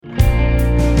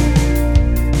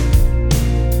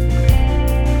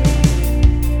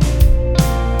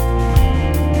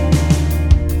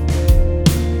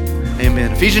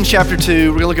Ephesians chapter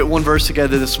 2, we're going to look at one verse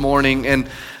together this morning, and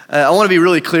I want to be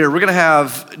really clear. We're going to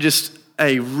have just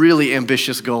a really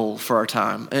ambitious goal for our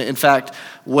time. In fact,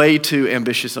 way too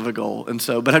ambitious of a goal. But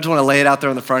I just want to lay it out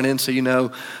there on the front end so you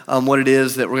know what it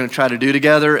is that we're going to try to do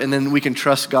together, and then we can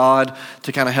trust God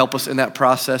to kind of help us in that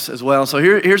process as well. So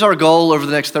here's our goal over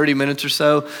the next 30 minutes or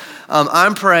so.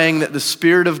 I'm praying that the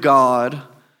Spirit of God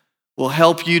will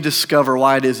help you discover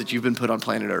why it is that you've been put on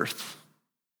planet Earth.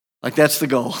 Like that's the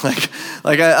goal.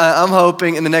 I'm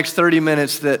hoping in the next 30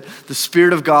 minutes that the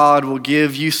Spirit of God will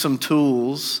give you some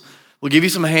tools, will give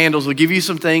you some handles, will give you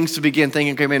some things to begin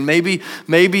thinking, okay, man,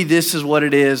 maybe this is what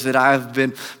it is that I've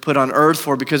been put on earth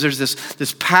for, because there's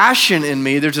this passion in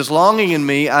me, there's this longing in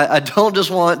me. I don't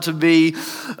just want to be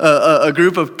a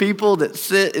group of people that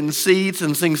sit in seats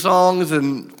and sing songs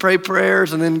and pray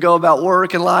prayers and then go about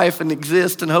work and life and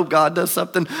exist and hope God does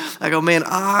something. I go, man,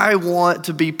 I want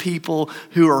to be people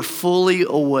who are fully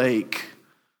awake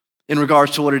in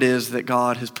regards to what it is that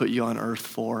God has put you on earth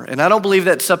for. And I don't believe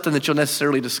that's something that you'll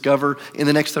necessarily discover in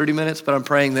the next 30 minutes, but I'm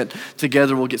praying that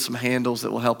together we'll get some handles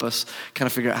that will help us kind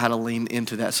of figure out how to lean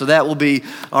into that. So that will be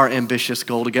our ambitious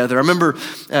goal together. I remember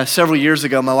several years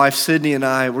ago, my wife Sydney and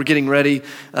I were getting ready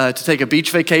to take a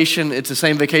beach vacation. It's the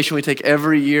same vacation we take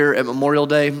every year at Memorial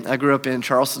Day. I grew up in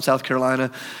Charleston, South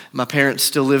Carolina. My parents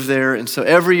still live there. And so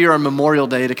every year on Memorial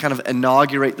Day, to kind of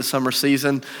inaugurate the summer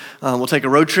season, we'll take a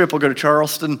road trip. We'll go to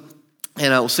Charleston.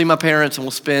 And we'll see my parents, and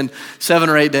we'll spend 7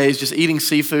 or 8 days just eating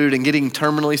seafood and getting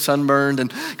terminally sunburned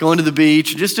and going to the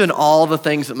beach and just doing all the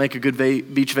things that make a good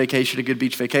beach vacation a good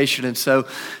beach vacation. And so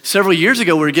several years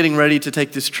ago, we were getting ready to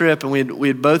take this trip, and we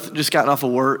had both just gotten off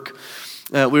of work.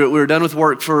 We were done with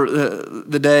work for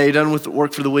the day, done with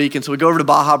work for the week, and so we go over to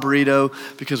Baja Burrito,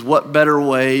 because what better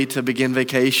way to begin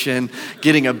vacation,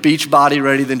 getting a beach body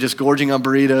ready than just gorging on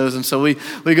burritos. And so we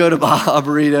go to Baja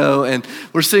Burrito, and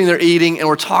we're sitting there eating, and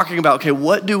we're talking about, okay,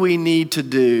 what do we need to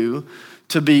do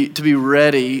to be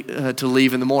ready to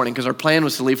leave in the morning, because our plan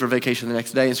was to leave for vacation the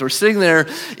next day. And so we're sitting there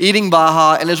eating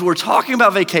Baja, and as we're talking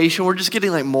about vacation, we're just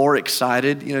getting like more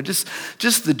excited. You know, just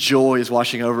the joy is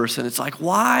washing over us, and it's like,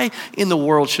 why in the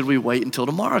world should we wait until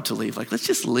tomorrow to leave? Like, let's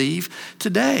just leave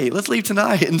today. Let's leave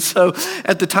tonight. And so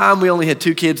at the time, we only had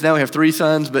 2 kids. Now we have 3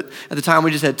 sons, but at the time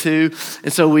we just had 2.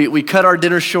 And so we cut our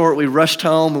dinner short. We rushed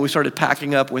home, and we started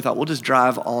packing up. And we thought, we'll just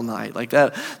drive all night. Like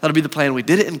that'll be the plan. We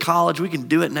did it in college. We can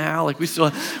do it now. Like we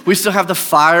still have the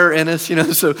fire in us, you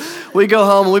know. So we go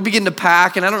home and we begin to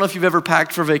pack. And I don't know if you've ever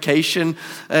packed for vacation.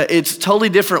 It's totally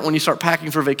different when you start packing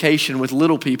for vacation with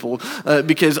little people,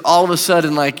 because all of a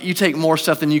sudden, like, you take more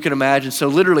stuff than you can imagine. So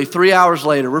literally 3 hours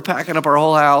later, we're packing up our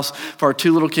whole house for our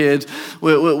 2 little kids.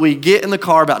 We get in the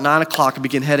car about 9 o'clock and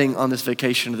begin heading on this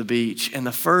vacation to the beach. And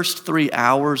the first 3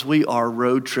 hours, we are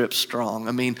road trip strong.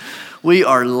 I mean, we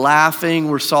are laughing,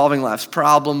 we're solving life's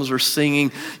problems, we're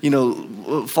singing, you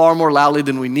know, far more loudly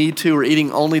than we need to. We're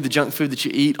eating only the junk food that you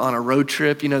eat on a road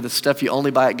trip, you know, the stuff you only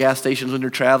buy at gas stations when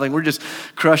you're traveling. We're just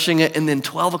crushing it, and then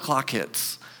 12 o'clock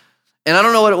hits. And I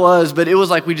don't know what it was, but it was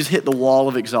like we just hit the wall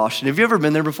of exhaustion. Have you ever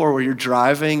been there before where you're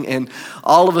driving and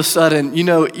all of a sudden, you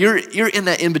know, you're in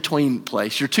that in-between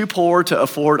place. You're too poor to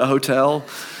afford a hotel.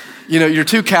 You know, you're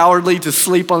too cowardly to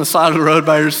sleep on the side of the road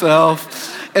by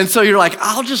yourself. And so you're like,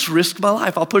 I'll just risk my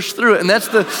life. I'll push through it. And that's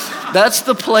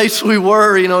the place we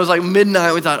were. You know, it was like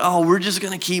midnight. We thought, oh, we're just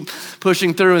going to keep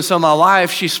pushing through. And so my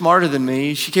wife, she's smarter than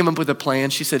me. She came up with a plan.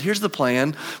 She said, here's the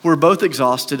plan. We're both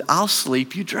exhausted. I'll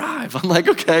sleep, you drive. I'm like,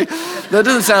 okay, that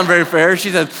doesn't sound very fair. She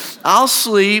said, I'll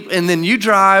sleep, and then you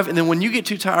drive. And then when you get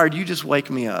too tired, you just wake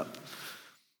me up.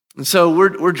 And so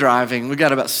we're driving. We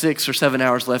got about 6 or 7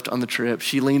 hours left on the trip.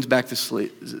 She leans back the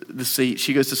seat.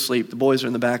 She goes to sleep. The boys are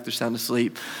in the back. They're sound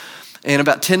asleep. And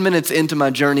about 10 minutes into my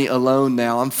journey alone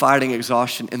now, I'm fighting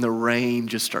exhaustion, and the rain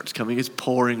just starts coming. It's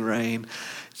pouring rain.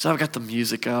 So I've got the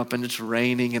music up, and it's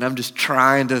raining, and I'm just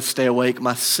trying to stay awake.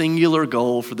 My singular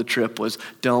goal for the trip was,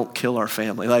 don't kill our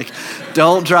family. Like,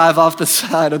 don't drive off the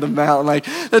side of the mountain. Like,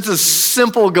 that's a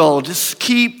simple goal. Just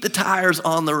keep the tires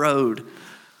on the road.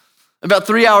 About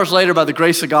 3 hours later, by the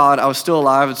grace of God, I was still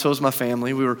alive, and so was my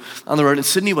family. We were on the road, and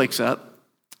Sydney wakes up,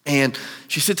 and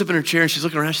she sits up in her chair, and she's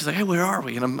looking around. She's like, hey, where are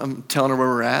we? And I'm telling her where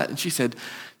we're at, and she said,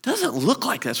 doesn't look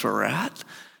like that's where we're at.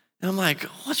 And I'm like,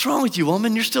 what's wrong with you,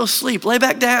 woman? You're still asleep. Lay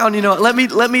back down, you know, let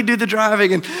me do the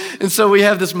driving. And so we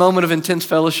have this moment of intense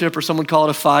fellowship, or someone call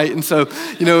it a fight. And so,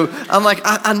 you know, I'm like,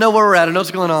 I know where we're at. I know what's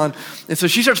going on. And so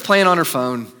she starts playing on her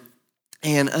phone.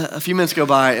 And a few minutes go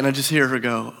by, and I just hear her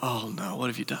go, oh no,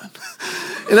 what have you done?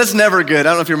 And that's never good. I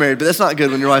don't know if you're married, but that's not good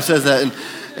when your wife says that.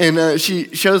 And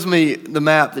she shows me the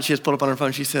map that she has pulled up on her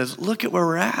phone. She says, look at where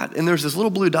we're at. And there's this little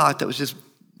blue dot that was just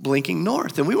blinking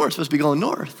north, and we weren't supposed to be going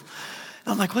north.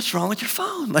 And I'm like, what's wrong with your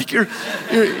phone? Like your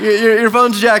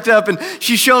phone's jacked up. And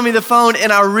she's showing me the phone.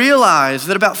 And I realized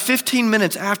that about 15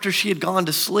 minutes after she had gone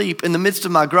to sleep, in the midst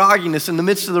of my grogginess, in the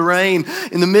midst of the rain,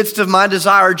 in the midst of my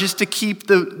desire just to keep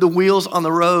the wheels on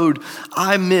the road,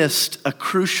 I missed a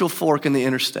crucial fork in the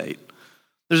interstate.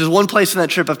 There's this one place in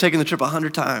that trip, I've taken the trip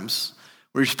 100 times,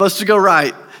 where you're supposed to go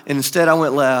right. And instead I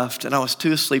went left. And I was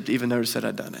too asleep to even notice that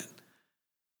I'd done it.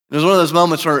 It was one of those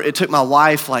moments where it took my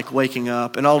wife like waking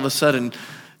up, and all of a sudden,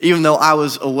 even though I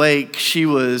was awake, she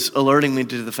was alerting me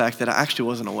to the fact that I actually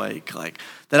wasn't awake, like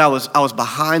that I was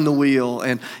behind the wheel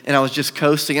and I was just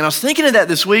coasting. And I was thinking of that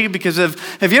this week because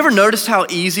have you ever noticed how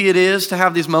easy it is to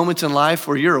have these moments in life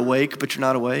where you're awake but you're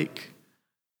not awake?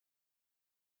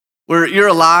 Where you're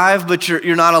alive, but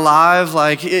you're not alive.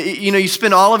 Like, you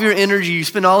spend all of your energy, you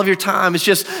spend all of your time. It's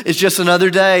just another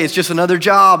day. It's just another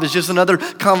job. It's just another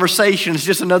conversation. It's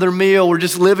just another meal. We're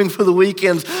just living for the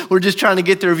weekends. We're just trying to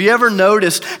get there. Have you ever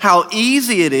noticed how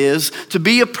easy it is to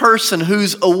be a person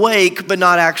who's awake, but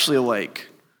not actually awake?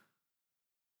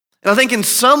 And I think in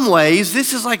some ways,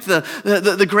 this is like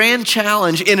the grand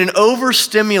challenge in an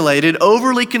overstimulated,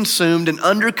 overly consumed, and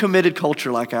undercommitted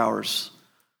culture like ours.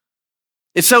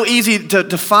 It's so easy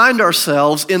to find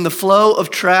ourselves in the flow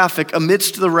of traffic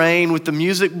amidst the rain with the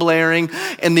music blaring,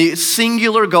 and the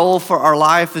singular goal for our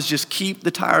life is just keep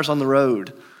the tires on the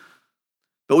road.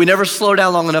 But we never slow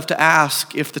down long enough to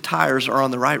ask if the tires are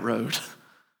on the right road.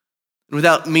 And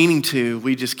without meaning to,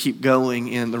 we just keep going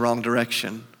in the wrong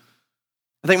direction.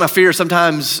 I think my fear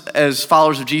sometimes as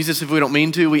followers of Jesus, if we don't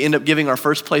mean to, we end up giving our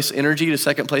first place energy to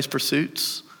second place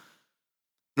pursuits.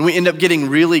 And we end up getting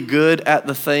really good at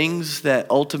the things that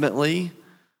ultimately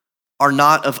are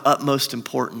not of utmost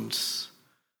importance.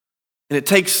 And it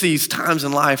takes these times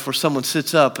in life where someone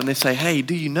sits up and they say, hey,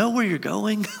 do you know where you're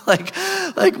going? like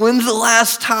when's the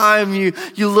last time you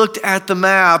looked at the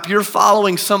map? You're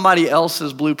following somebody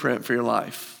else's blueprint for your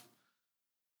life.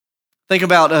 Think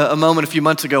about a moment a few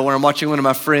months ago where I'm watching one of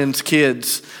my friend's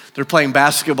kids. They're playing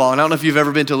basketball. And I don't know if you've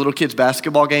ever been to a little kid's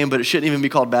basketball game, but it shouldn't even be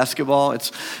called basketball.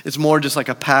 It's more just like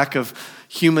a pack of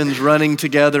humans running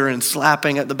together and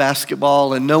slapping at the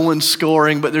basketball and no one's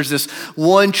scoring. But there's this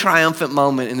one triumphant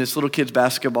moment in this little kid's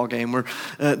basketball game where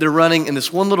they're running and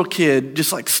this one little kid,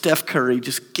 just like Steph Curry,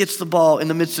 just gets the ball in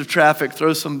the midst of traffic,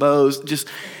 throws some bows, just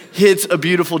hits a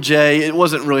beautiful J. It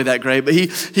wasn't really that great, but he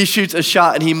shoots a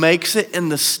shot and he makes it and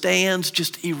the stands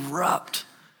just erupt.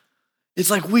 It's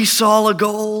like we saw a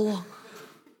goal.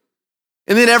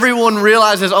 And then everyone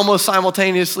realizes almost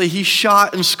simultaneously he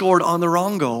shot and scored on the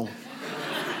wrong goal.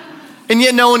 And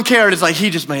yet no one cared. It's like he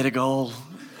just made a goal.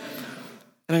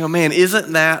 And I go, man,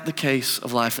 isn't that the case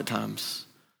of life at times?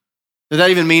 Without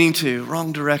even meaning to,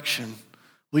 wrong direction.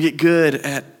 We get good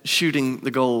at shooting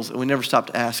the goals and we never stop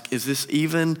to ask, is this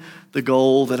even the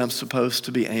goal that I'm supposed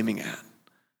to be aiming at?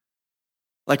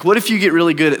 Like, what if you get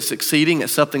really good at succeeding at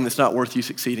something that's not worth you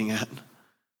succeeding at?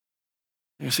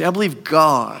 You see, I believe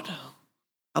God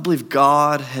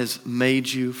has made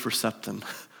you for something.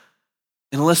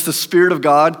 And unless the Spirit of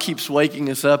God keeps waking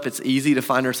us up, it's easy to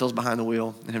find ourselves behind the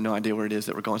wheel and have no idea where it is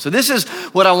that we're going. So this is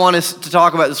what I want us to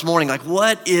talk about this morning. Like,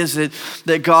 what is it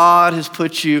that God has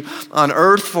put you on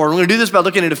earth for? And we're going to do this by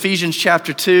looking at Ephesians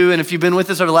chapter 2. And if you've been with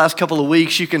us over the last couple of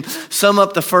weeks, you can sum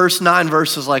up the first 9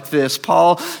 verses like this.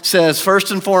 Paul says,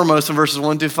 first and foremost in verses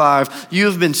 1 through 5, you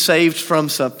have been saved from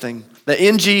something. That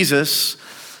in Jesus,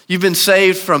 you've been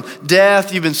saved from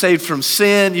death. You've been saved from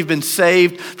sin. You've been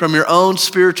saved from your own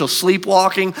spiritual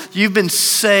sleepwalking. You've been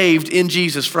saved in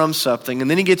Jesus from something. And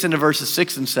then he gets into verses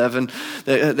 6 and 7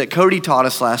 that Cody taught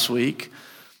us last week.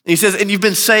 And he says, and you've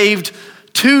been saved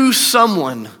to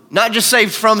someone, not just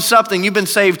saved from something. You've been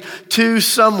saved to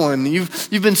someone. You've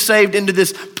been saved into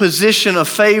this position of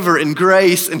favor and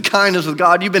grace and kindness with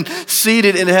God. You've been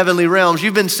seated in heavenly realms.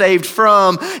 You've been saved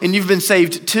from and you've been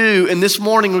saved to. And this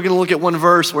morning we're going to look at one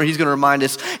verse where he's going to remind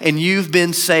us, and you've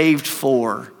been saved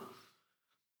for.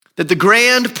 That the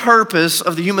grand purpose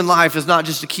of the human life is not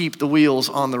just to keep the wheels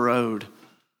on the road.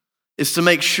 It's to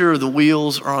make sure the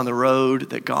wheels are on the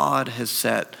road that God has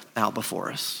set out before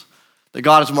us. That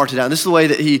God has marked it down. This is the way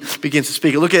that he begins to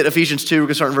speak. Look at Ephesians 2, we're going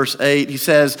to start in verse 8. He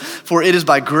says, for it is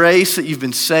by grace that you've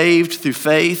been saved through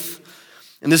faith.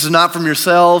 And this is not from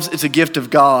yourselves, it's a gift of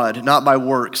God, not by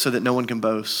works, so that no one can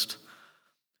boast.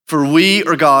 For we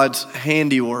are God's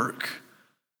handiwork,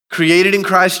 created in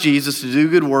Christ Jesus to do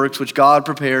good works which God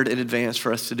prepared in advance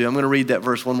for us to do. I'm going to read that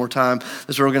verse one more time.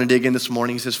 That's where we're going to dig in this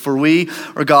morning. He says, for we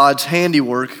are God's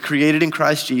handiwork, created in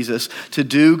Christ Jesus to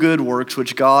do good works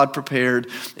which God prepared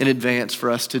in advance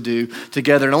for us to do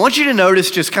together. And I want you to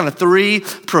notice just kind of three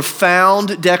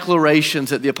profound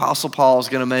declarations that the Apostle Paul is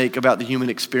going to make about the human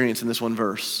experience in this one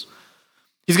verse.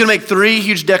 He's going to make three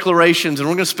huge declarations, and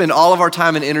we're going to spend all of our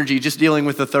time and energy just dealing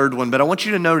with the third one. But I want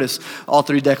you to notice all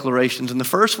three declarations. And the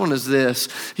first one is this.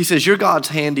 He says, you're God's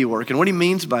handiwork. And what he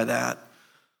means by that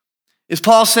is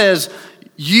Paul says,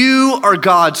 you are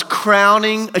God's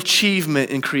crowning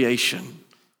achievement in creation.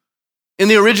 In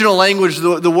the original language,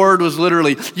 the word was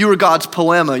literally, you are God's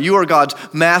poema. You are God's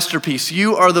masterpiece.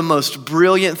 You are the most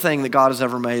brilliant thing that God has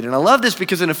ever made. And I love this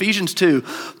because in Ephesians 2,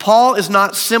 Paul is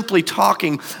not simply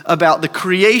talking about the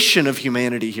creation of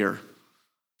humanity here.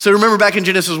 So remember back in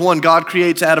Genesis 1, God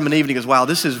creates Adam and Eve and he goes, wow,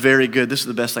 this is very good. This is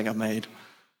the best thing I've made.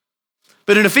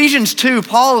 But in Ephesians 2,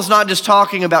 Paul is not just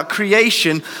talking about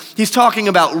creation, he's talking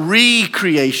about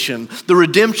recreation, the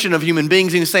redemption of human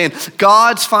beings. And he's saying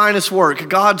God's finest work,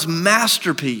 God's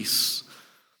masterpiece,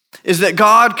 is that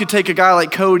God could take a guy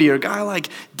like Cody or a guy like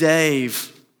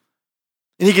Dave,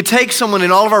 and he could take someone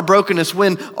in all of our brokenness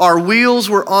when our wheels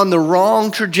were on the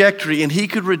wrong trajectory, and he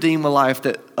could redeem a life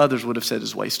that others would have said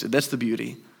is wasted. That's the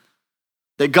beauty.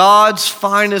 That God's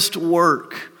finest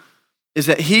work is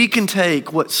that he can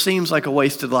take what seems like a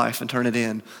wasted life and turn it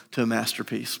into a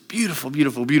masterpiece. Beautiful,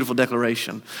 beautiful, beautiful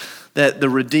declaration that the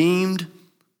redeemed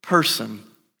person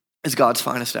is God's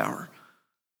finest hour.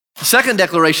 The second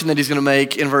declaration that he's going to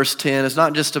make in verse 10 is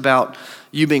not just about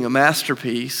you being a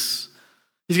masterpiece.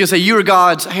 He's going to say you are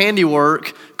God's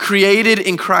handiwork, created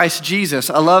in Christ Jesus.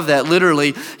 I love that,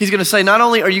 literally. He's going to say not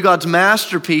only are you God's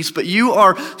masterpiece, but you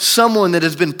are someone that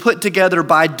has been put together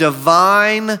by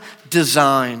divine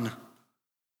design.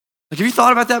 Like, have you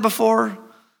thought about that before?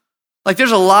 Like,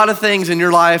 there's a lot of things in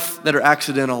your life that are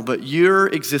accidental, but your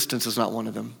existence is not one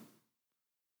of them.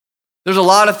 There's a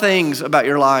lot of things about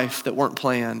your life that weren't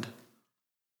planned,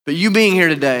 but you being here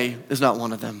today is not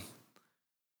one of them.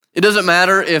 It doesn't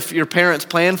matter if your parents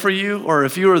planned for you or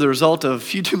if you were the result of a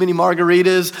few too many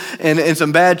margaritas and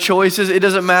some bad choices. It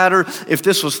doesn't matter if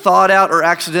this was thought out or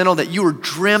accidental, that you were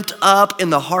dreamt up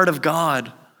in the heart of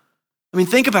God. I mean,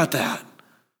 think about that.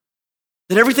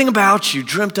 That everything about you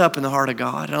dreamt up in the heart of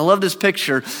God. And I love this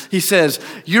picture. He says,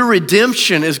 your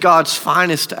redemption is God's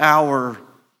finest hour,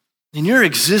 and your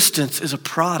existence is a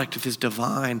product of his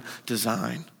divine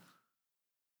design.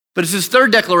 But it's his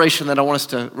third declaration that I want us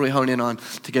to really hone in on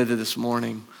together this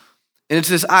morning. And it's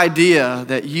this idea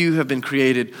that you have been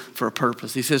created for a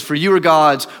purpose. He says, for you are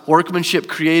God's workmanship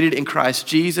created in Christ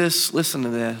Jesus. Listen to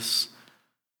this.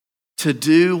 To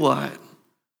do what?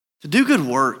 To do good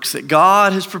works that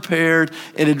God has prepared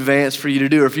in advance for you to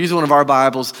do. Or if you use one of our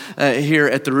Bibles here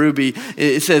at the Ruby,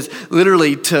 it says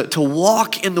literally to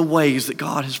walk in the ways that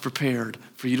God has prepared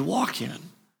for you to walk in.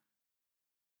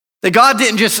 That God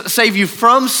didn't just save you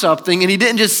from something, and he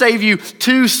didn't just save you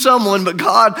to someone, but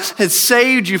God has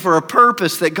saved you for a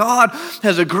purpose, that God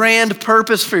has a grand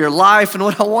purpose for your life. And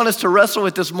what I want us to wrestle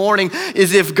with this morning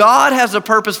is, if God has a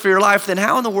purpose for your life, then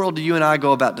how in the world do you and I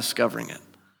go about discovering it?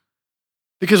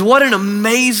 Because what an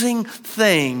amazing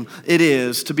thing it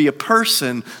is to be a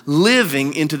person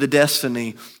living into the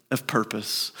destiny of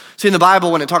purpose. See, in the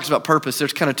Bible, when it talks about purpose,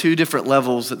 there's kind of two different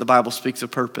levels that the Bible speaks of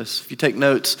purpose. If you take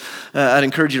notes, I'd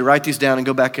encourage you to write these down and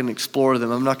go back and explore them.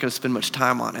 I'm not going to spend much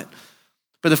time on it.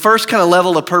 But the first kind of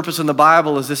level of purpose in the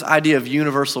Bible is this idea of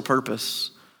universal purpose.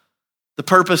 The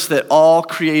purpose that all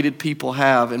created people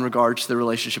have in regards to their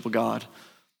relationship with God.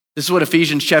 This is what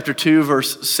Ephesians chapter 2,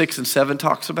 verse 6 and 7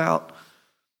 talks about.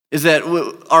 Is that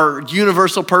our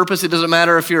universal purpose? It doesn't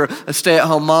matter if you're a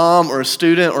stay-at-home mom or a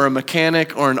student or a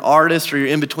mechanic or an artist or you're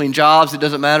in between jobs. It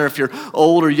doesn't matter if you're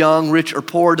old or young, rich or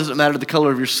poor. It doesn't matter the color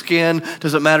of your skin. It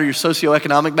doesn't matter your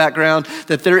socioeconomic background.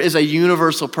 That there is a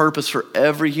universal purpose for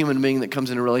every human being that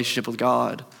comes in a relationship with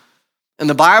God. And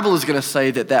the Bible is going to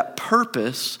say that that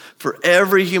purpose for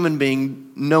every human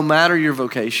being, no matter your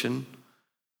vocation,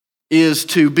 is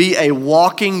to be a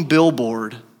walking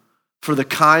billboard for the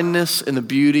kindness and the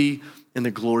beauty and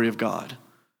the glory of God.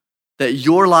 That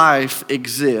your life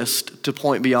exists to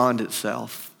point beyond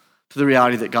itself to the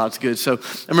reality that God's good. So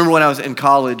I remember when I was in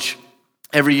college,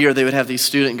 every year they would have these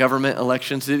student government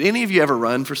elections. Did any of you ever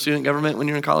run for student government when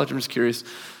you were in college? I'm just curious.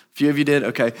 few of you did?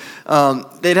 Okay.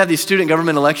 They'd have these student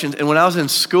government elections, and when I was in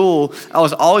school, I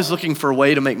was always looking for a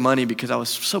way to make money because I was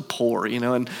so poor,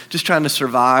 and just trying to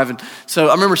survive. And so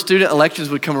I remember student elections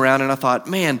would come around, and I thought,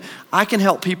 man, I can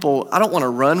help people. I don't want to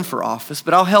run for office,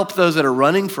 but I'll help those that are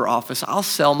running for office. I'll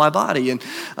sell my body. And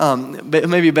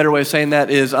maybe a better way of saying that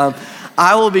is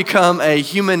I will become a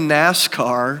human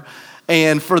NASCAR.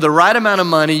 And for the right amount of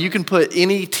money, you can put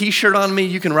any t-shirt on me,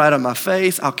 you can write on my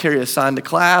face, I'll carry a sign to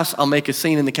class, I'll make a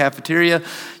scene in the cafeteria.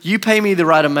 You pay me the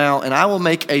right amount and I will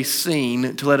make a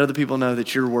scene to let other people know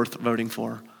that you're worth voting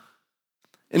for.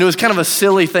 And it was kind of a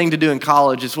silly thing to do in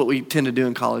college. It's what we tend to do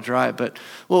in college, right? But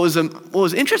what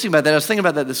was interesting about that, I was thinking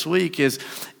about that this week, is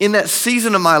in that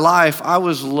season of my life, I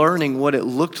was learning what it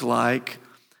looked like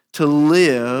to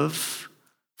live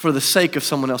for the sake of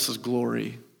someone else's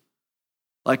glory.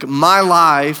 Like my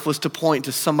life was to point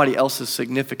to somebody else's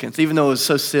significance, even though it was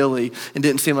so silly and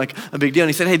didn't seem like a big deal. And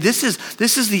he said, hey, this is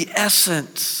the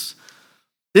essence.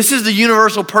 This is the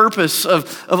universal purpose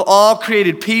of all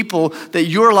created people, that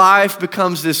your life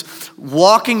becomes this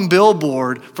walking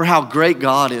billboard for how great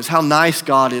God is, how nice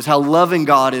God is, how loving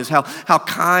God is, how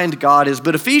kind God is.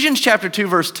 But Ephesians chapter 2,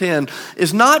 verse 10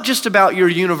 is not just about your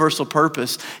universal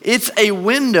purpose. It's a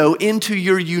window into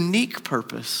your unique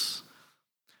purpose.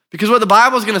 Because what the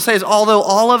Bible is going to say is, although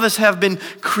all of us have been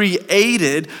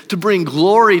created to bring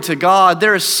glory to God,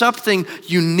 there is something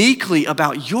uniquely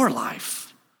about your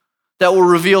life that will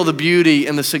reveal the beauty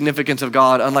and the significance of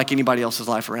God unlike anybody else's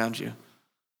life around you.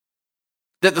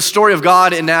 That the story of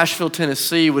God in Nashville,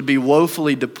 Tennessee would be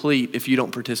woefully deplete if you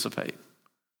don't participate.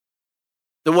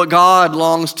 That what God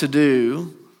longs to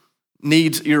do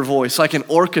needs your voice, like an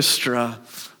orchestra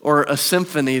or a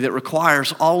symphony that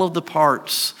requires all of the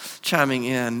parts chiming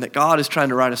in, that God is trying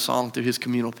to write a song through his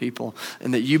communal people,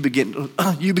 and that you begin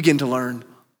to learn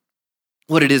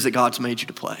what it is that God's made you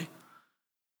to play.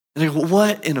 And I go,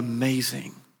 what an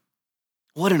amazing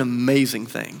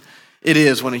thing it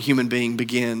is when a human being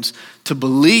begins to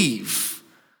believe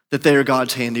that they are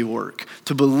God's handiwork,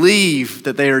 to believe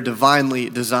that they are divinely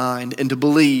designed, and to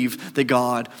believe that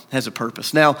God has a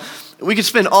purpose. Now, we could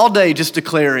spend all day just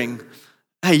declaring,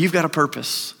 hey, you've got a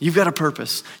purpose. You've got a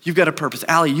purpose. You've got a purpose.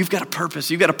 Allie, you've got a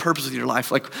purpose. You've got a purpose with your life.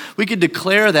 Like, we could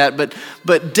declare that,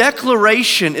 but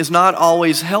declaration is not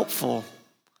always helpful.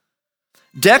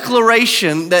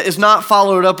 Declaration that is not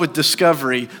followed up with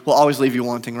discovery will always leave you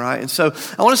wanting, right? And so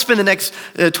I want to spend the next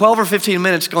 12 or 15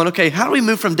 minutes going, okay, how do we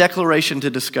move from declaration to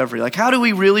discovery? Like, how do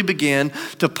we really begin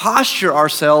to posture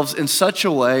ourselves in such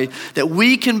a way that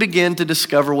we can begin to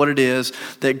discover what it is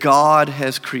that God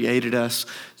has created us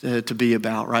to be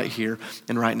about right here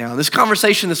and right now? And this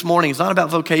conversation this morning is not about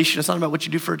vocation. It's not about what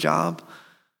you do for a job.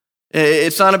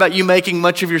 It's not about you making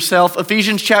much of yourself.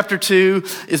 Ephesians chapter 2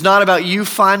 is not about you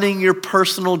finding your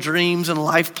personal dreams and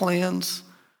life plans.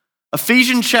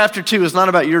 Ephesians chapter 2 is not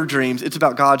about your dreams. It's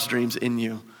about God's dreams in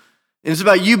you. And it's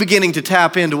about you beginning to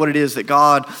tap into what it is that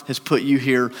God has put you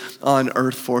here on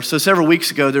earth for. So several weeks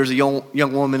ago, there was a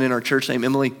young woman in our church named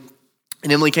Emily.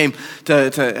 And Emily came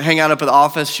to hang out up at the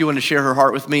office. She wanted to share her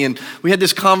heart with me. And we had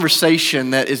this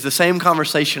conversation that is the same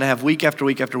conversation I have week after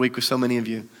week after week with so many of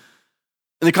you.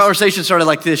 And the conversation started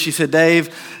like this. She said,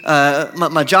 Dave,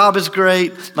 my job is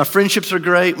great. My friendships are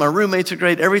great. My roommates are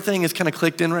great. Everything is kind of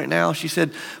clicked in right now. She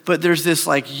said, but there's this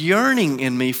like yearning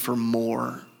in me for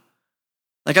more.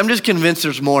 Like, I'm just convinced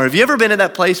there's more. Have you ever been at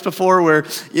that place before where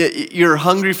you're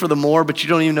hungry for the more, but you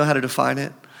don't even know how to define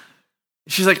it?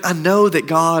 She's like, I know that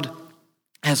God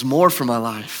has more for my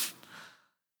life.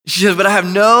 She says, but I have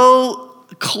no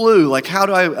clue. Like, how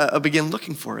do I begin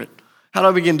looking for it? How do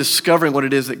I begin discovering what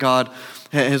it is that God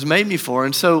has made me for?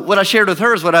 And so what I shared with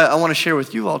her is what I want to share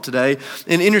with you all today.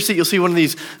 In your seat, you'll see one of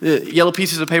these yellow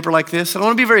pieces of paper like this. And I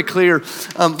want to be very clear.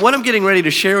 What I'm getting ready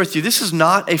to share with you, this is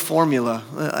not a formula.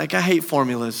 Like, I hate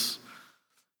formulas.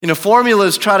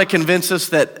 Formulas try to convince us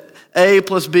that A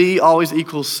plus B always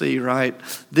equals C, right?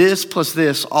 This plus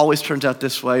this always turns out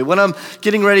this way. What I'm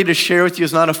getting ready to share with you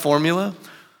is not a formula,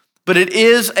 but it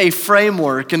is a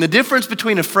framework. And the difference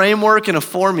between a framework and a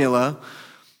formula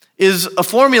is a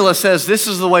formula says this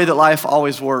is the way that life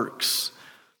always works.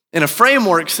 And a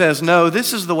framework says, no,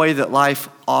 this is the way that life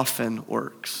often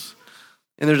works.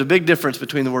 And there's a big difference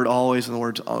between the word always and the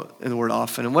word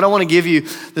often. And what I want to give you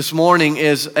this morning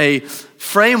is a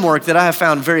framework that I have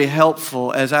found very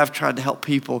helpful as I've tried to help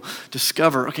people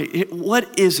discover, okay,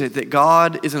 what is it that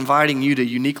God is inviting you to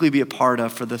uniquely be a part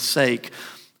of for the sake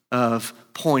of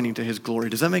pointing to his glory?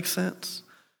 Does that make sense?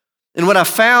 And what I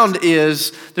found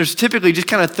is there's typically just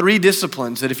kind of three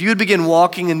disciplines that if you would begin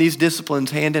walking in these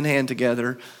disciplines hand in hand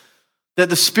together, That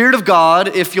the Spirit of God,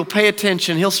 if you'll pay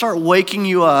attention, he'll start waking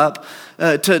you up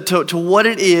to what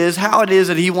it is, how it is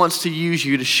that he wants to use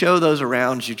you to show those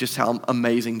around you just how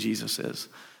amazing Jesus is.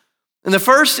 And the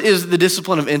first is the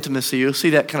discipline of intimacy. You'll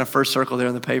see that kind of first circle there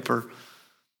in the paper.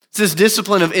 It's this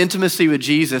discipline of intimacy with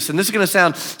Jesus. And this is going to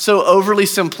sound so overly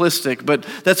simplistic, but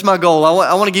that's my goal.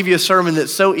 I want to give you a sermon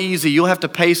that's so easy, you'll have to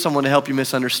pay someone to help you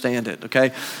misunderstand it,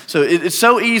 okay? So it's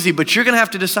so easy, but you're going to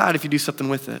have to decide if you do something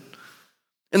with it.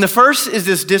 And the first is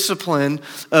this discipline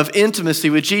of intimacy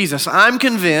with Jesus. I'm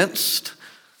convinced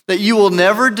that you will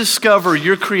never discover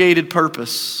your created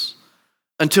purpose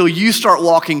until you start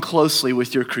walking closely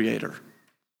with your Creator.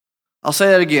 I'll say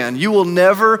that again. You will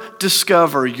never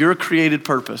discover your created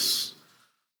purpose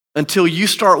until you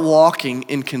start walking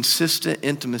in consistent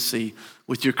intimacy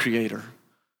with your Creator.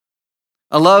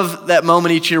 I love that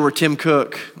moment each year where Tim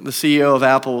Cook, the CEO of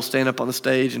Apple, will stand up on the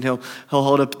stage and he'll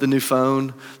hold up the new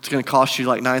phone. It's going to cost you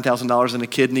like $9,000 in a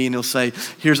kidney, and he'll say,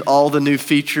 here's all the new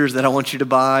features that I want you to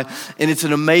buy. And it's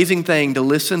an amazing thing to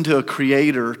listen to a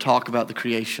creator talk about the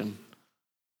creation.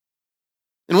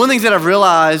 And one of the things that I've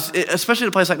realized, especially in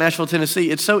a place like Nashville,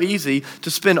 Tennessee, it's so easy to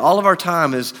spend all of our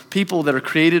time as people that are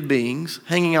created beings,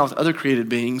 hanging out with other created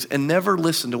beings, and never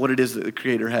listen to what it is that the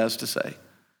Creator has to say.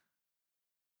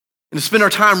 And to spend our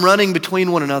time running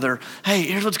between one another. Hey,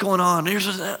 here's what's going on.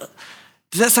 Does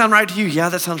that sound right to you? Yeah,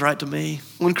 that sounds right to me.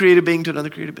 One created being to another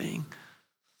created being.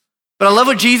 But I love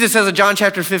what Jesus says in John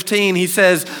chapter 15. He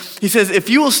says, if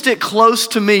you will stick close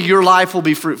to me, your life will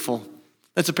be fruitful.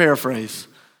 That's a paraphrase.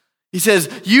 He says,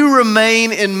 you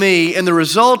remain in me, and the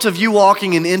result of you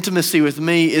walking in intimacy with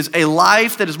me is a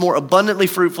life that is more abundantly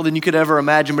fruitful than you could ever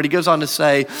imagine. But he goes on to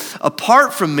say,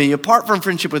 apart from me, apart from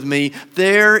friendship with me,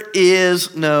 there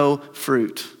is no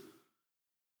fruit.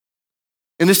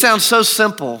 And this sounds so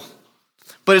simple,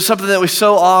 but it's something that we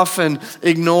so often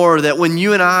ignore, that when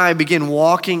you and I begin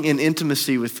walking in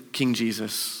intimacy with King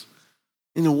Jesus,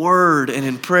 in the Word and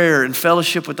in prayer and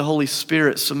fellowship with the Holy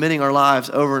Spirit, submitting our lives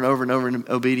over and over and over in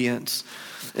obedience,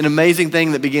 an amazing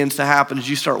thing that begins to happen is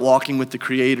you start walking with the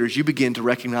Creator, as you begin to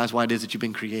recognize why it is that you've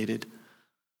been created.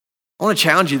 I want to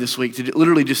challenge you this week to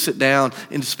literally just sit down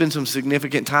and to spend some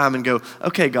significant time and go,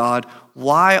 okay, God,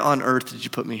 why on earth did you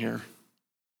put me here?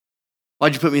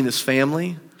 Why'd you put me in this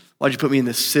family? Why'd you put me in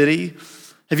this city?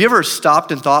 Have you ever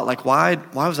stopped and thought, like, why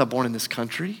was I born in this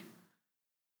country?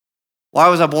 Why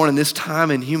was I born in this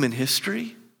time in human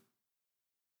history?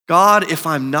 God, if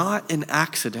I'm not an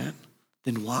accident,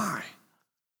 then why?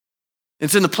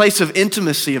 It's in the place of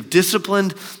intimacy, of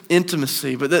disciplined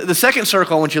intimacy. But the second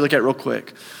circle I want you to look at real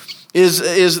quick is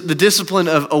the discipline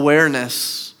of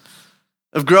awareness,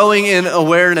 of growing in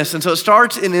awareness. And so it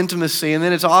starts in intimacy, and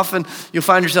then it's often you'll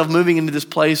find yourself moving into this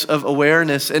place of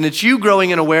awareness. And it's you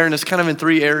growing in awareness kind of in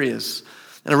three areas.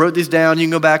 And I wrote these down. You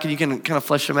can go back and you can kind of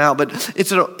flesh them out. But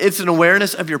it's an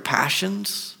awareness of your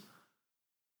passions.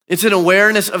 It's an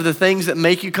awareness of the things that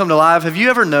make you come to life. Have you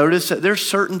ever noticed that there's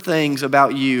certain things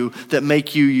about you that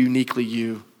make you uniquely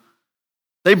you?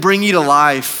 They bring you to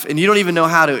life, and you don't even know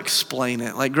how to explain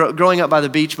it. Like growing up by the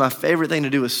beach, my favorite thing to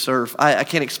do is surf. I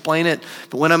can't explain it,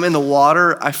 but when I'm in the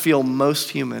water, I feel most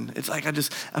human. It's like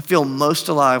I feel most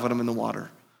alive when I'm in the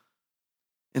water.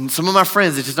 And some of my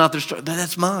friends, it's just not their story.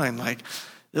 That's mine. Like,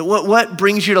 what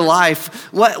brings you to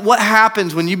life? What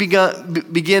happens when you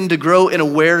begin to grow in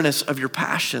awareness of your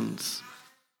passions?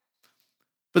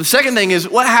 But the second thing is,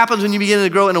 what happens when you begin to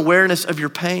grow in awareness of your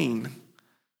pain?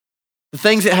 The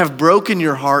things that have broken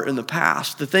your heart in the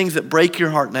past, the things that break your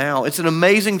heart now. It's an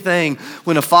amazing thing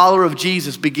when a follower of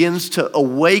Jesus begins to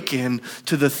awaken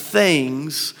to the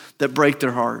things that break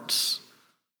their hearts.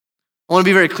 I want to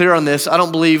be very clear on this. I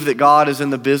don't believe that God is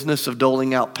in the business of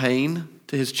doling out pain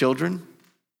to his children.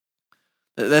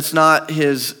 That's not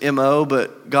his MO,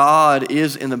 but God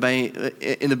is in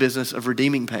the business of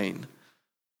redeeming pain.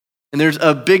 And there's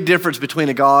a big difference between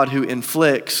a God who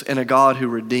inflicts and a God who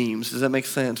redeems. Does that make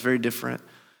sense? Very different.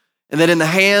 And that in the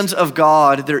hands of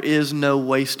God, there is no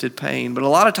wasted pain. But a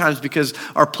lot of times, because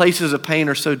our places of pain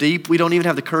are so deep, we don't even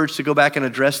have the courage to go back and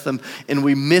address them, and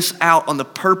we miss out on the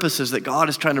purposes that God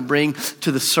is trying to bring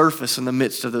to the surface in the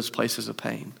midst of those places of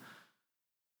pain.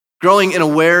 Growing in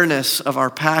awareness of our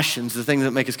passions, the things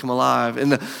that make us come alive, in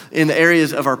the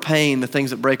areas of our pain, the things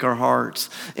that break our hearts,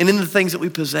 and in the things that we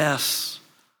possess.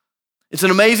 It's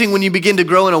an amazing when you begin to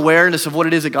grow in awareness of what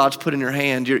it is that God's put in your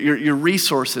hand, your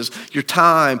resources, your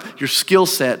time, your skill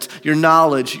sets, your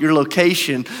knowledge, your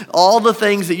location, all the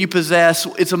things that you possess.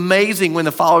 It's amazing when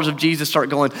the followers of Jesus start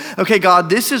going, okay, God,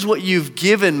 this is what you've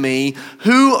given me.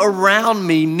 Who around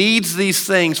me needs these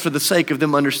things for the sake of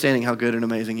them understanding how good and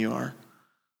amazing you are?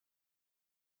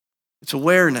 It's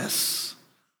awareness.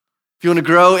 If you want to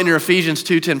grow in your Ephesians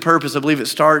 2:10 purpose, I believe it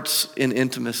starts in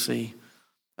intimacy.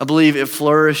 I believe it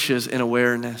flourishes in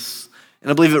awareness. And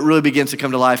I believe it really begins to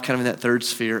come to life kind of in that third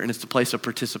sphere, and it's the place of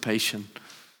participation.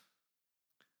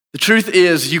 The truth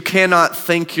is, you cannot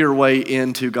think your way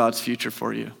into God's future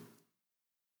for you.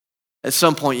 At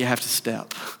some point, you have to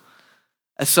step.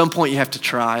 At some point, you have to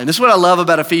try. And this is what I love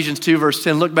about Ephesians 2, verse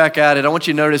 10. Look back at it. I want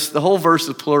you to notice the whole verse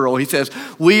is plural. He says,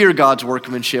 we are God's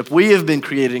workmanship. We have been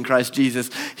created in Christ Jesus.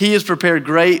 He has prepared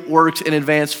great works in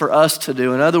advance for us to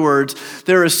do. In other words,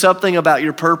 there is something about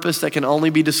your purpose that can only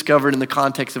be discovered in the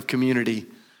context of community.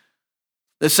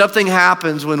 That something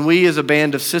happens when we as a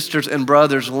band of sisters and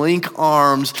brothers link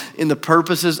arms in the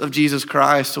purposes of Jesus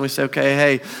Christ. And we say, okay,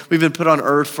 hey, we've been put on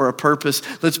earth for a purpose.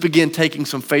 Let's begin taking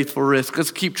some faithful risks. Let's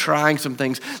keep trying some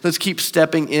things. Let's keep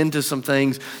stepping into some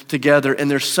things together. And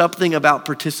there's something about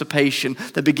participation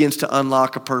that begins to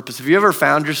unlock a purpose. Have you ever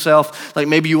found yourself, like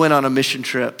maybe you went on a mission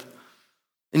trip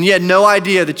and you had no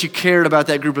idea that you cared about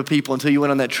that group of people until you went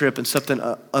on that trip and something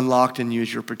unlocked in you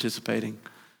as you're participating?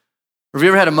 Or have you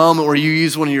ever had a moment where you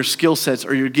used one of your skill sets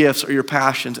or your gifts or your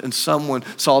passions and someone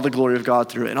saw the glory of God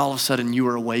through it and all of a sudden you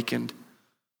were awakened?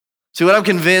 See, what I'm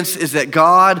convinced is that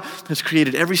God has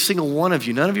created every single one of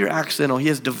you. None of you are accidental. He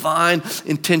has divine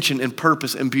intention and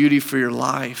purpose and beauty for your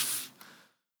life.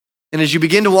 And as you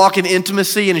begin to walk in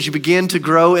intimacy and as you begin to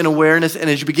grow in awareness and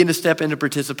as you begin to step into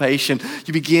participation,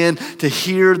 you begin to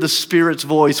hear the Spirit's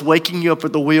voice waking you up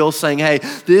at the wheel saying, hey,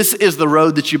 this is the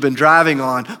road that you've been driving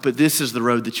on, but this is the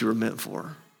road that you were meant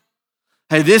for.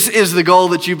 Hey, this is the goal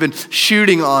that you've been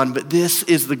shooting on, but this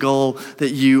is the goal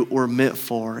that you were meant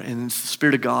for. And it's the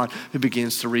Spirit of God who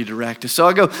begins to redirect us. So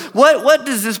I go, what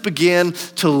does this begin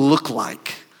to look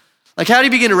like? Like, how do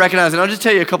you begin to recognize it? I'll just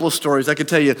tell you a couple of stories. I could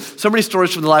tell you so many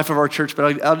stories from the life of our church,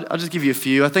 but I'll just give you a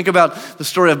few. I think about the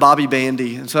story of Bobby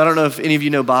Bandy. And so I don't know if any of you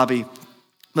know Bobby,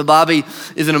 but Bobby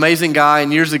is an amazing guy.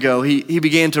 And years ago, he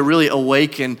began to really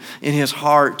awaken in his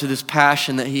heart to this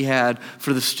passion that he had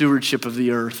for the stewardship of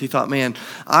the earth. He thought, man,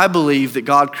 I believe that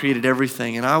God created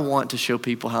everything, and I want to show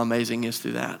people how amazing he is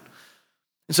through that.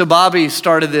 And so Bobby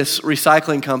started this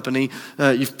recycling company.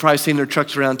 You've probably seen their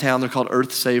trucks around town. They're called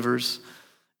Earth Savers.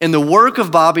 And the work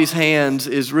of Bobby's hands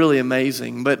is really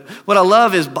amazing. But what I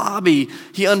love is Bobby,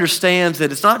 he understands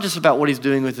that it's not just about what he's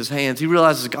doing with his hands. He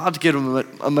realizes God's given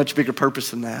him a much bigger purpose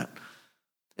than that.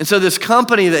 And so this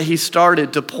company that he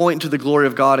started to point to the glory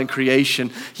of God in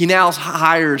creation, he now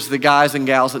hires the guys and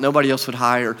gals that nobody else would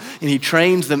hire. And he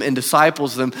trains them and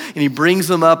disciples them. And he brings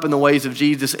them up in the ways of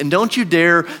Jesus. And don't you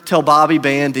dare tell Bobby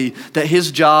Bandy that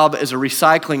his job as a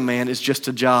recycling man is just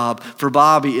a job. For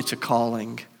Bobby, it's a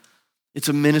calling. It's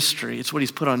a ministry. It's what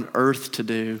he's put on earth to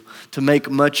do, to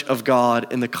make much of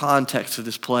God in the context of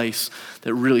this place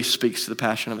that really speaks to the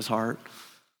passion of his heart.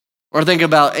 Or think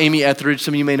about Amy Etheridge.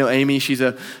 Some of you may know Amy. She's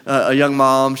a young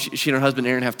mom. She and her husband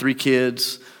Aaron have 3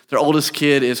 kids. Their oldest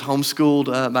kid is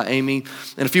homeschooled by Amy.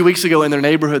 And a few weeks ago in their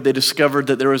neighborhood, they discovered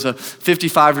that there was a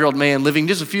 55-year-old man living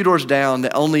just a few doors down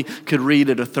that only could read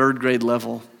at a 3rd grade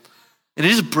level. And it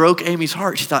just broke Amy's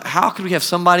heart. She thought, how could we have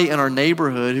somebody in our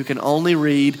neighborhood who can only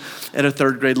read at a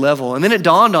 3rd grade level? And then it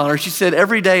dawned on her. She said,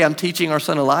 every day I'm teaching our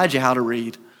son Elijah how to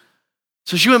read.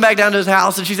 So she went back down to his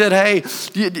house and she said, hey,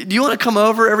 do you want to come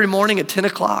over every morning at 10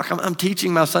 o'clock? I'm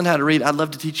teaching my son how to read. I'd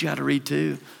love to teach you how to read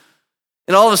too.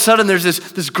 And all of a sudden there's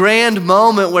this grand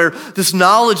moment where this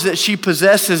knowledge that she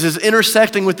possesses is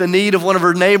intersecting with the need of one of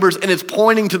her neighbors, and it's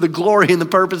pointing to the glory and the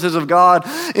purposes of God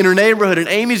in her neighborhood. And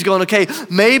Amy's going, okay,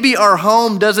 maybe our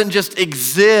home doesn't just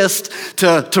exist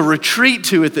to retreat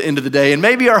to at the end of the day. And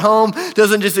maybe our home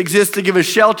doesn't just exist to give us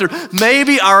shelter.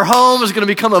 Maybe our home is going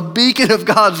to become a beacon of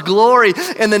God's glory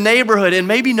in the neighborhood, and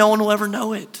maybe no one will ever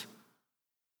know it.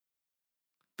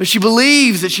 But she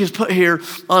believes that she is put here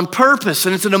on purpose.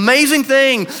 And it's an amazing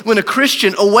thing when a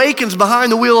Christian awakens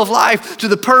behind the wheel of life to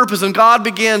the purpose and God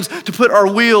begins to put our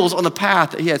wheels on the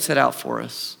path that he had set out for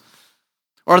us.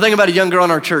 Or I think about a young girl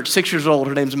in our church, 6 years old.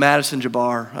 Her name's Madison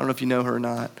Jabbar. I don't know if you know her or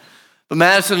not. But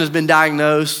Madison has been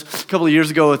diagnosed a couple of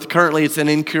years ago with, currently it's an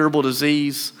incurable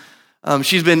disease.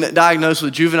 She's been diagnosed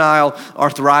with juvenile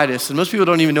arthritis. And most people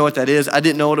don't even know what that is. I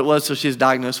didn't know what it was, so she's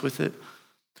diagnosed with it.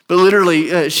 But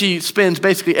literally, she spends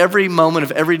basically every moment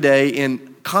of every day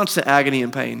in constant agony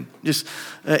and pain, just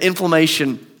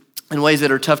inflammation in ways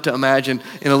that are tough to imagine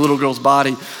in a little girl's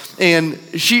body. And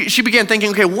she began thinking,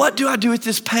 okay, what do I do with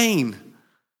this pain?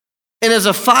 And as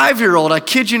a 5-year-old, I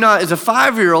kid you not, as a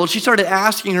 5-year-old, she started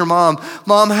asking her mom,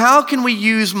 how can we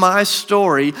use my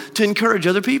story to encourage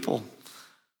other people?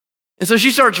 And so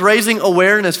she starts raising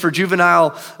awareness for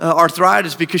juvenile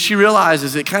arthritis because she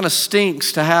realizes it kind of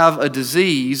stinks to have a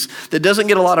disease that doesn't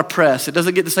get a lot of press. It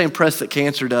doesn't get the same press that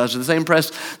cancer does or the same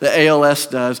press that ALS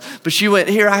does. But she went,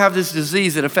 here, I have this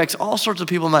disease that affects all sorts of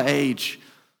people my age.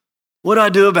 What do I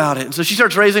do about it? And so she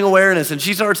starts raising awareness and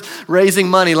she starts raising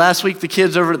money. Last week, the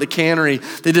kids over at the cannery,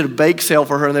 they did a bake sale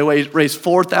for her and they raised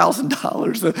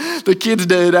 $4,000. The kids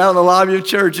did out in the lobby of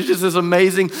church. It's just this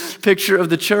amazing picture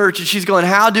of the church. And she's going,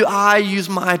 how do I use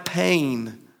my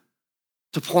pain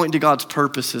to point to God's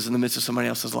purposes in the midst of somebody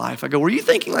else's life? I go, were you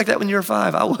thinking like that when you were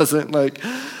 5? I wasn't. I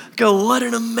go, what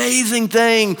an amazing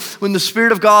thing when the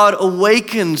Spirit of God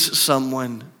awakens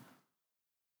someone.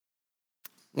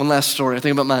 One last story. I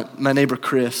think about my neighbor,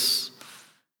 Chris.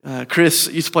 Chris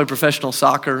used to play professional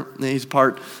soccer. He's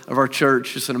part of our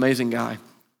church. Just an amazing guy.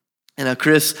 And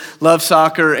Chris loved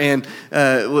soccer and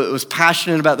was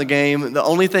passionate about the game. The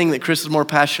only thing that Chris is more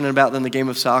passionate about than the game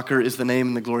of soccer is the name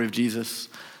and the glory of Jesus.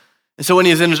 And so when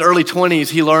he was in his early 20s,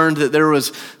 he learned that there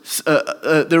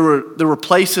were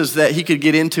places that he could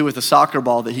get into with a soccer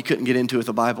ball that he couldn't get into with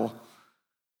a Bible.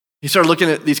 He started looking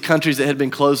at these countries that had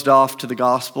been closed off to the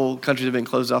gospel, countries that had been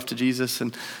closed off to Jesus.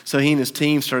 And so he and his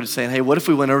team started saying, hey, what if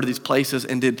we went over to these places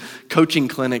and did coaching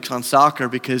clinics on soccer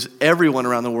because everyone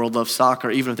around the world loves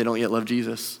soccer, even if they don't yet love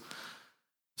Jesus.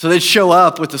 So they'd show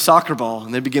up with the soccer ball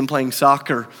and they'd begin playing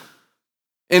soccer.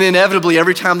 And inevitably,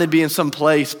 every time they'd be in some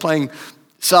place playing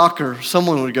soccer,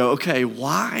 someone would go, okay,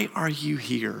 why are you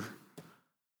here?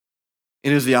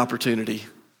 And it was the opportunity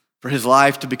for his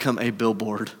life to become a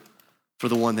billboard for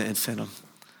the one that had sent him.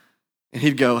 And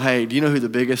he'd go, hey, do you know who the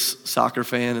biggest soccer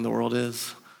fan in the world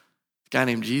is? A guy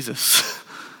named Jesus.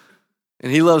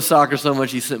 And he loves soccer so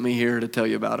much, he sent me here to tell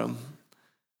you about him.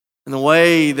 And the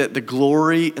way that the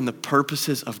glory and the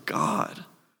purposes of God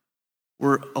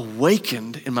were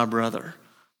awakened in my brother.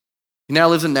 He now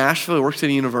lives in Nashville, he works at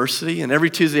a university, and every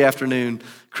Tuesday afternoon,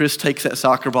 Chris takes that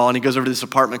soccer ball and he goes over to this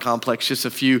apartment complex just a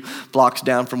few blocks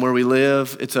down from where we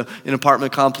live. It's an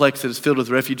apartment complex that is filled with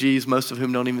refugees, most of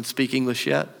whom don't even speak English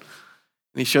yet.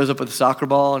 And he shows up with a soccer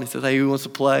ball and he says, hey, who wants to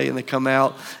play? And they come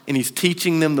out and he's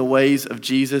teaching them the ways of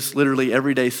Jesus, literally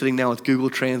every day sitting down with Google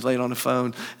Translate on a phone,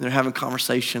 and they're having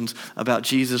conversations about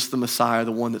Jesus, the Messiah,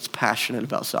 the one that's passionate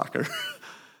about soccer.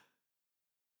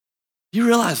 You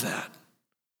realize that?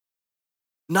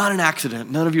 Not an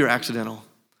accident. None of you are accidental.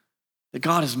 That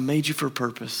God has made you for a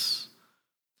purpose.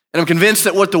 And I'm convinced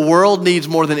that what the world needs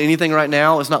more than anything right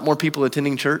now is not more people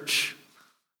attending church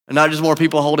and not just more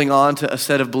people holding on to a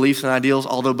set of beliefs and ideals,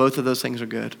 although both of those things are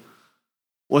good.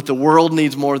 What the world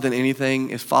needs more than anything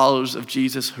is followers of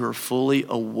Jesus who are fully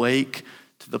awake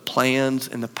to the plans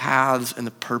and the paths and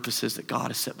the purposes that God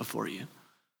has set before you.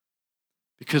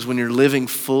 Because when you're living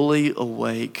fully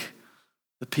awake,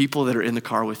 the people that are in the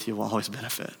car with you will always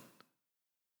benefit.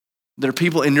 There are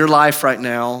people in your life right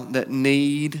now that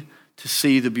need to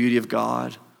see the beauty of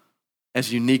God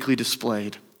as uniquely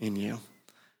displayed in you.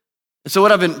 And so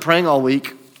what I've been praying all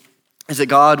week is that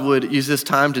God would use this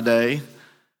time today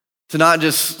to not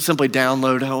just simply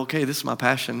download, oh, okay, this is my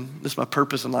passion, this is my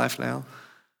purpose in life now.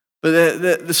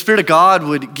 But the Spirit of God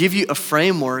would give you a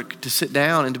framework to sit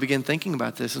down and to begin thinking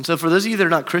about this. And so for those of you that are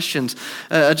not Christians,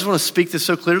 I just want to speak this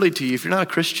so clearly to you. If you're not a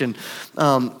Christian,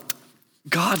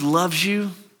 God loves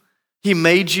you. He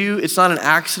made you. It's not an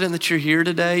accident that you're here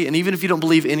today. And even if you don't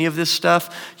believe any of this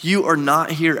stuff, you are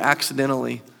not here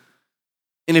accidentally.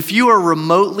 And if you are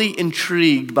remotely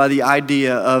intrigued by the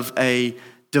idea of a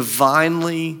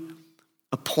divinely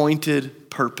appointed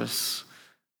purpose,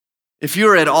 if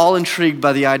you're at all intrigued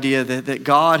by the idea that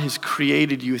God has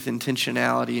created you with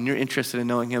intentionality and you're interested in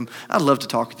knowing him, I'd love to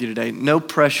talk with you today. No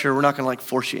pressure. We're not going to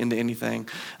force you into anything.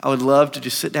 I would love to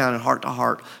just sit down and heart to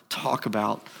heart talk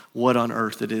about what on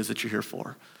earth it is that you're here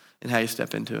for and how you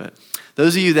step into it.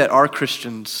 Those of you that are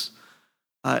Christians,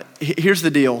 here's the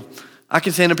deal. I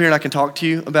can stand up here and I can talk to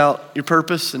you about your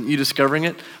purpose and you discovering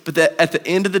it, but that at the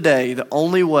end of the day, the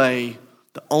only way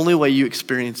you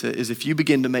experience it is if you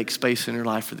begin to make space in your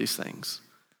life for these things.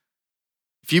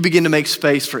 If you begin to make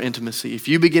space for intimacy, if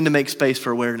you begin to make space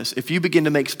for awareness, if you begin to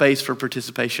make space for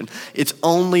participation, it's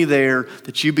only there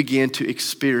that you begin to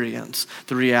experience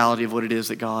the reality of what it is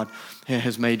that God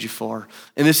has made you for.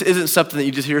 And this isn't something that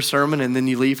you just hear a sermon and then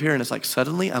you leave here and it's like,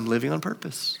 suddenly I'm living on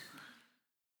purpose.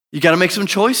 You got to make some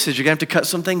choices. You're going to have to cut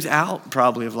some things out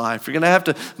probably of life. You're going to have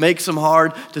to make some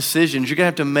hard decisions. You're going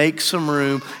to have to make some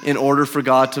room in order for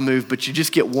God to move. But you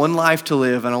just get one life to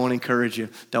live, and I want to encourage you,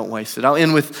 don't waste it. I'll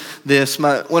end with this.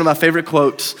 One of my favorite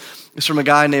quotes is from a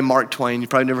guy named Mark Twain. You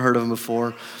probably never heard of him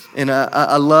before. And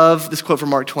I love this quote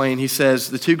from Mark Twain. He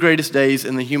says, the two greatest days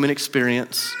in the human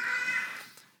experience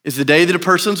is the day that a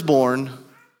person's born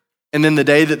and then the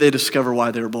day that they discover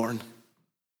why they were born.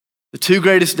 The two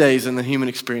greatest days in the human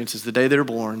experience is the day they're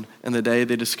born and the day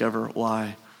they discover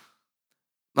why.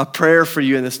 My prayer for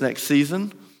you in this next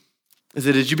season is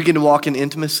that as you begin to walk in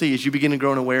intimacy, as you begin to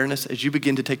grow in awareness, as you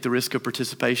begin to take the risk of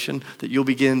participation, that you'll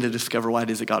begin to discover why it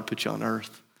is that God put you on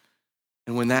earth.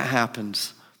 And when that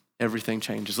happens, everything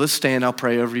changes. Let's stand, I'll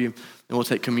pray over you, and we'll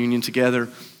take communion together.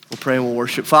 We'll pray and we'll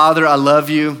worship. Father, I love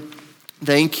you.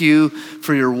 Thank you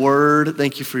for your word.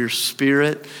 Thank you for your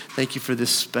spirit. Thank you for this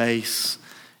space.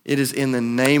 It is in the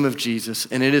name of Jesus,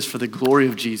 and it is for the glory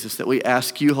of Jesus that we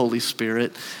ask you, Holy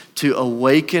Spirit, to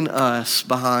awaken us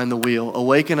behind the wheel.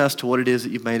 Awaken us to what it is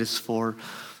that you've made us for.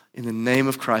 In the name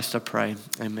of Christ, I pray.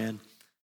 Amen.